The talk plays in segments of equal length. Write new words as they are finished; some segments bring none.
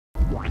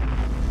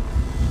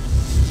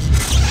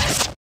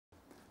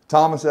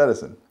Thomas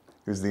Edison,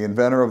 he was the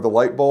inventor of the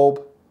light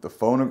bulb, the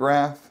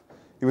phonograph.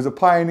 He was a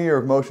pioneer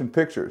of motion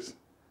pictures.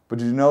 But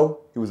did you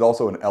know he was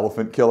also an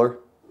elephant killer?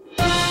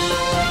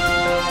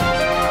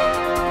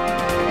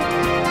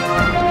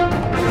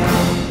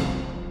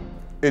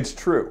 It's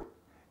true.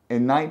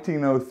 In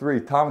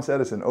 1903, Thomas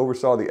Edison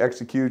oversaw the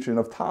execution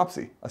of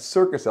Topsy, a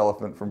circus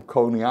elephant from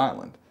Coney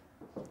Island.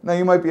 Now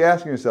you might be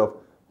asking yourself,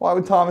 why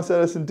would Thomas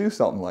Edison do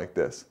something like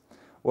this?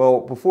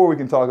 Well, before we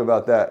can talk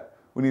about that,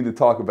 we need to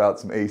talk about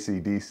some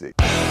AC/DC.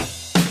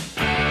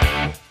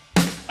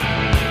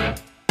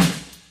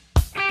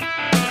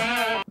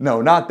 No,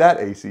 not that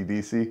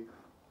AC/DC,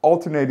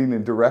 alternating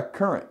in direct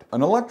current.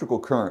 An electrical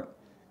current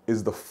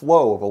is the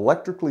flow of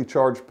electrically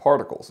charged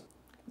particles,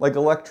 like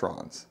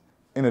electrons.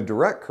 In a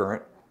direct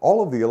current,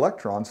 all of the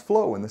electrons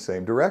flow in the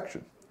same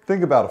direction.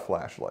 Think about a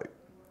flashlight.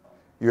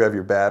 You have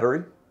your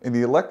battery, and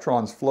the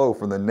electrons flow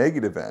from the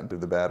negative end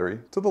of the battery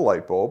to the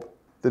light bulb,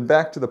 then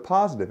back to the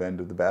positive end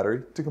of the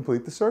battery to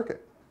complete the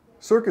circuit.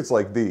 Circuits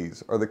like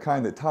these are the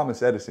kind that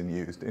Thomas Edison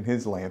used in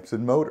his lamps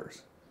and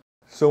motors.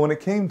 So when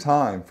it came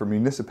time for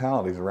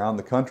municipalities around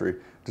the country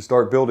to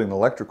start building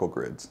electrical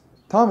grids,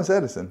 Thomas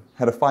Edison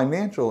had a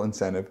financial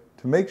incentive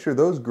to make sure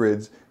those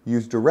grids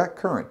used direct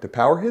current to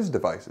power his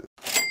devices.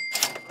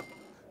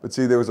 But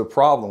see, there was a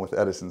problem with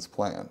Edison's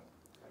plan.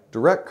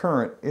 Direct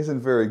current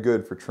isn't very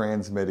good for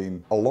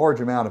transmitting a large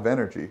amount of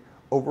energy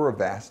over a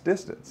vast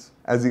distance.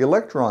 As the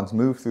electrons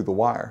move through the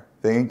wire,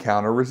 they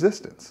encounter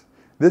resistance.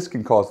 This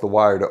can cause the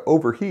wire to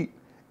overheat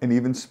and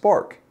even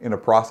spark in a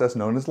process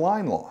known as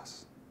line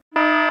loss.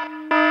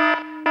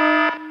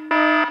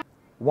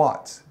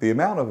 Watts, the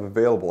amount of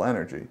available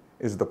energy,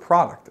 is the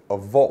product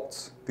of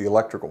volts, the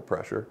electrical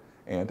pressure,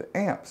 and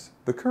amps,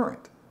 the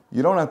current.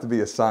 You don't have to be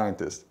a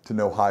scientist to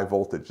know high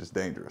voltage is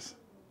dangerous.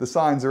 The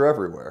signs are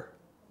everywhere.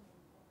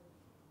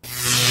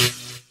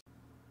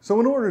 So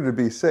in order to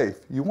be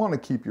safe, you want to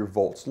keep your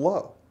volts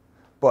low.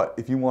 But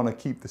if you want to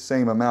keep the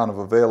same amount of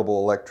available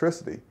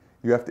electricity,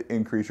 you have to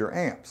increase your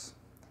amps.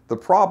 The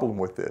problem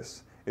with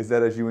this is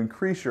that as you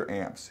increase your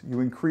amps, you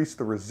increase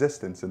the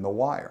resistance in the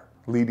wire,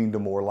 leading to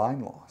more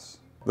line loss.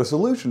 The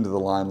solution to the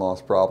line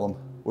loss problem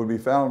would be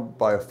found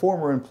by a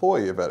former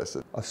employee of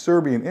Edison, a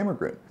Serbian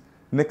immigrant,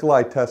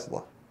 Nikola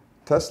Tesla.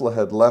 Tesla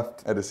had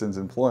left Edison's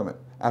employment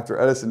after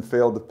Edison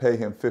failed to pay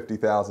him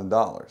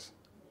 $50,000.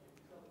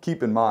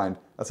 Keep in mind,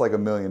 that's like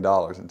 $1 million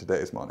in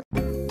today's money.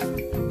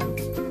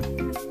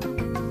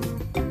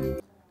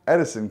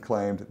 Edison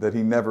claimed that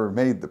he never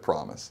made the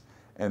promise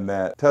and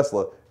that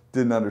Tesla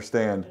didn't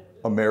understand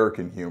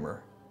American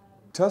humor.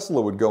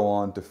 Tesla would go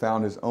on to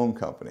found his own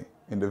company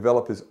and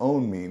develop his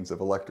own means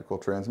of electrical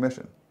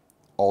transmission,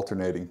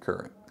 alternating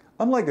current.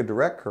 Unlike a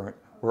direct current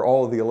where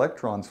all of the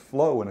electrons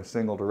flow in a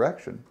single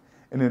direction,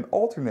 in an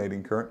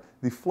alternating current,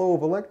 the flow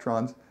of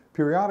electrons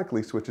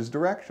periodically switches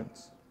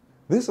directions.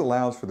 This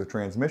allows for the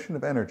transmission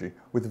of energy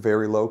with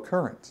very low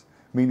currents,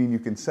 meaning you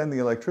can send the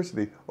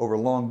electricity over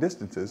long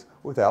distances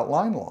without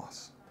line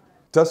loss.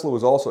 Tesla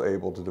was also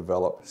able to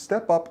develop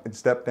step-up and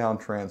step-down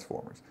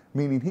transformers,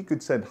 meaning he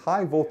could send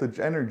high voltage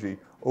energy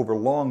over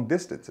long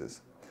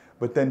distances,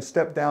 but then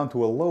step down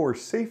to a lower,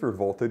 safer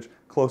voltage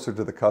closer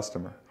to the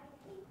customer.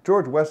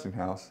 George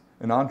Westinghouse,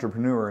 an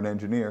entrepreneur and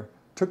engineer,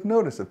 took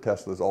notice of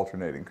Tesla's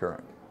alternating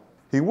current.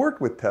 He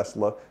worked with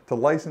Tesla to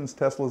license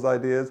Tesla's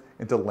ideas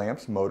into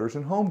lamps, motors,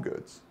 and home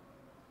goods.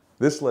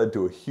 This led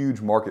to a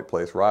huge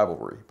marketplace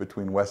rivalry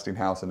between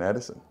Westinghouse and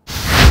Edison.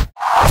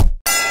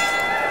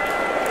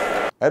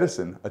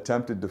 Edison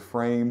attempted to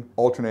frame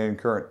alternating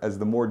current as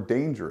the more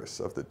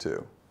dangerous of the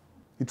two.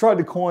 He tried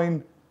to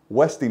coin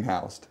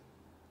Westinghoused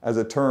as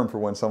a term for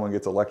when someone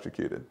gets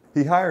electrocuted.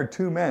 He hired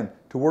 2 men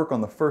to work on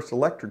the first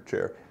electric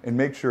chair and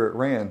make sure it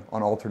ran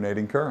on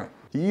alternating current.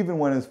 He even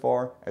went as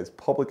far as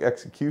public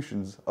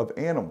executions of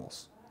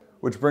animals.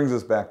 Which brings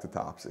us back to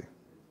Topsy.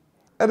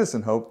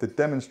 Edison hoped that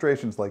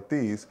demonstrations like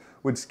these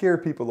would scare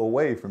people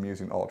away from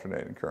using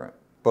alternating current.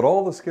 But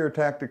all the scare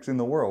tactics in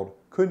the world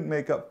couldn't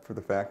make up for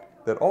the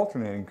fact that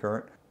alternating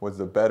current was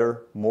the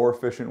better, more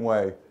efficient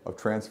way of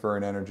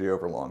transferring energy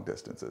over long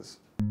distances.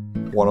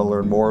 Want to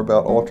learn more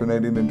about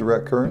alternating and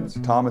direct currents?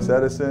 Thomas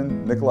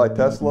Edison, Nikola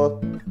Tesla,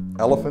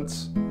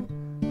 elephants?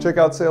 Check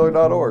out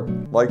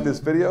Saylor.org. Like this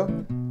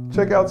video?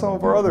 Check out some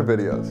of our other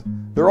videos.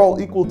 They're all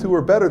equal to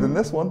or better than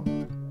this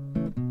one.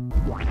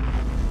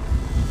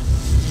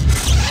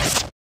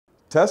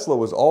 Tesla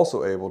was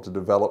also able to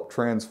develop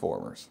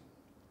transformers.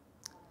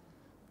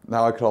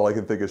 Now all I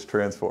can think is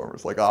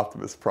Transformers, like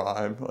Optimus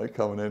Prime, like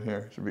coming in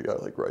here. Should be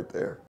like right there.